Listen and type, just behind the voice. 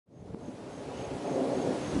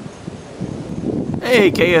Hey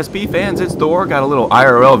KSP fans, it's Thor. Got a little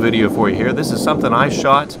IRL video for you here. This is something I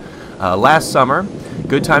shot last summer.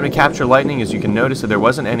 Good time to capture lightning. As you can notice that there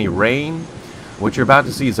wasn't any rain. What you're about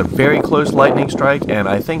to see is a very close lightning strike, and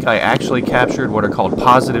I think I actually captured what are called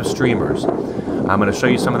positive streamers. I'm going to show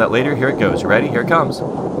you some of that later. Here it goes. You ready? Here it comes.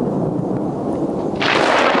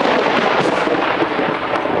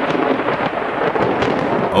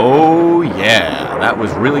 Oh yeah, that was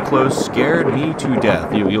really close. Scared me to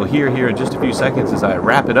death. You'll hear here in just a few seconds as I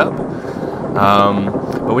wrap it up.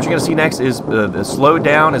 But what you're going to see next is the slow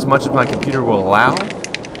down as much as my computer will allow.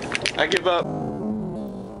 I give up.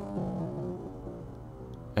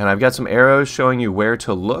 And I've got some arrows showing you where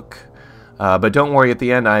to look. But don't worry, at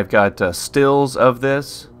the end I've got stills of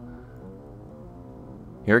this.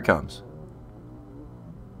 Here it comes.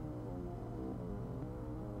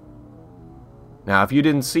 Now, if you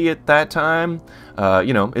didn't see it that time,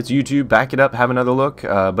 you know, it's YouTube. Back it up, have another look.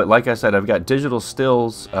 But like I said, I've got digital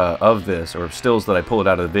stills of this, or stills that I pulled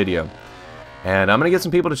out of the video. And I'm going to get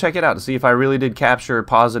some people to check it out to see if I really did capture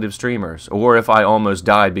positive streamers, or if I almost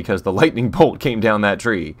died because the lightning bolt came down that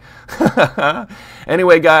tree.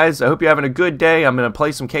 Anyway, guys, I hope you're having a good day. I'm going to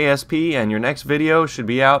play some KSP, and your next video should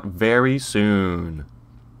be out very soon.